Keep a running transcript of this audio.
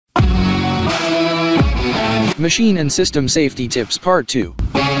Machine and System Safety Tips Part 2.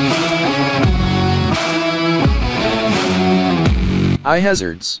 Eye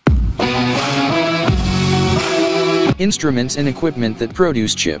hazards. Instruments and equipment that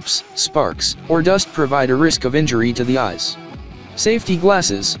produce chips, sparks, or dust provide a risk of injury to the eyes. Safety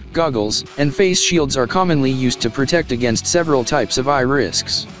glasses, goggles, and face shields are commonly used to protect against several types of eye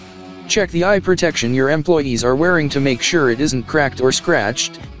risks. Check the eye protection your employees are wearing to make sure it isn't cracked or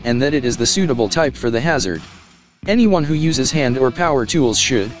scratched, and that it is the suitable type for the hazard. Anyone who uses hand or power tools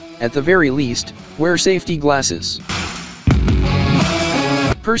should, at the very least, wear safety glasses.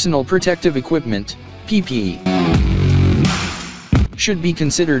 Personal protective equipment, PPE, should be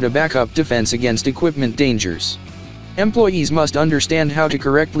considered a backup defense against equipment dangers. Employees must understand how to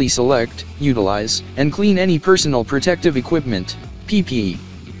correctly select, utilize, and clean any personal protective equipment, PPE.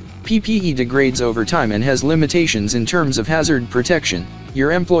 PPE degrades over time and has limitations in terms of hazard protection.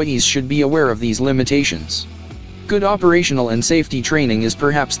 Your employees should be aware of these limitations. Good operational and safety training is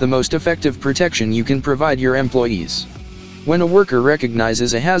perhaps the most effective protection you can provide your employees. When a worker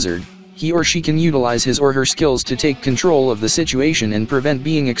recognizes a hazard, he or she can utilize his or her skills to take control of the situation and prevent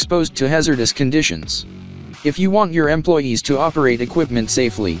being exposed to hazardous conditions. If you want your employees to operate equipment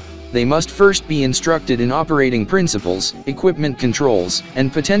safely, they must first be instructed in operating principles, equipment controls,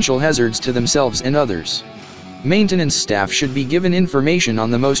 and potential hazards to themselves and others. Maintenance staff should be given information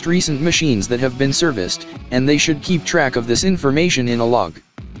on the most recent machines that have been serviced, and they should keep track of this information in a log.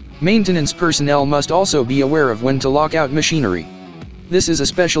 Maintenance personnel must also be aware of when to lock out machinery. This is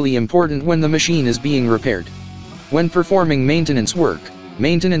especially important when the machine is being repaired. When performing maintenance work,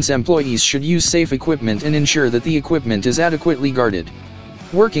 maintenance employees should use safe equipment and ensure that the equipment is adequately guarded.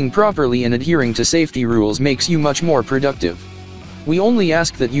 Working properly and adhering to safety rules makes you much more productive. We only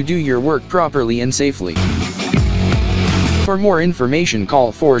ask that you do your work properly and safely. For more information,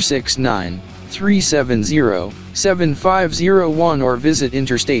 call 469-370-7501 or visit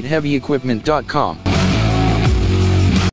interstateheavyequipment.com.